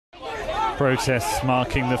Protests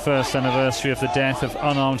marking the first anniversary of the death of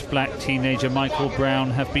unarmed black teenager Michael Brown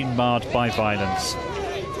have been marred by violence.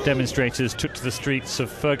 Demonstrators took to the streets of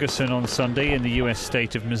Ferguson on Sunday in the US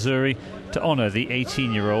state of Missouri to honour the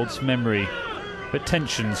 18-year-old's memory. But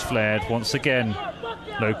tensions flared once again.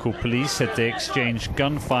 Local police said they exchanged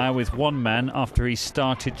gunfire with one man after he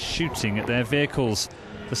started shooting at their vehicles.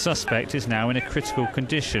 The suspect is now in a critical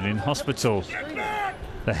condition in hospital.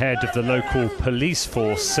 The head of the local police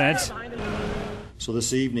force said, "So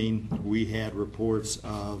this evening we had reports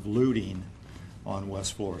of looting on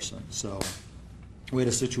West Florissant. So we had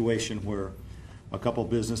a situation where a couple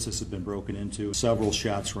businesses had been broken into. Several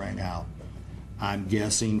shots rang out. I'm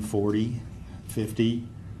guessing 40, 50,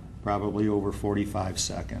 probably over 45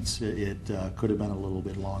 seconds. It could have been a little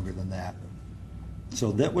bit longer than that.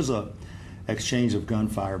 So that was a exchange of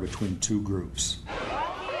gunfire between two groups."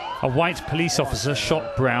 A white police officer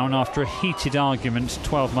shot Brown after a heated argument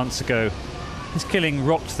 12 months ago. His killing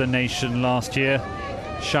rocked the nation last year,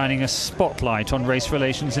 shining a spotlight on race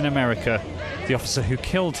relations in America. The officer who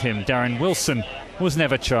killed him, Darren Wilson, was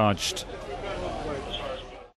never charged.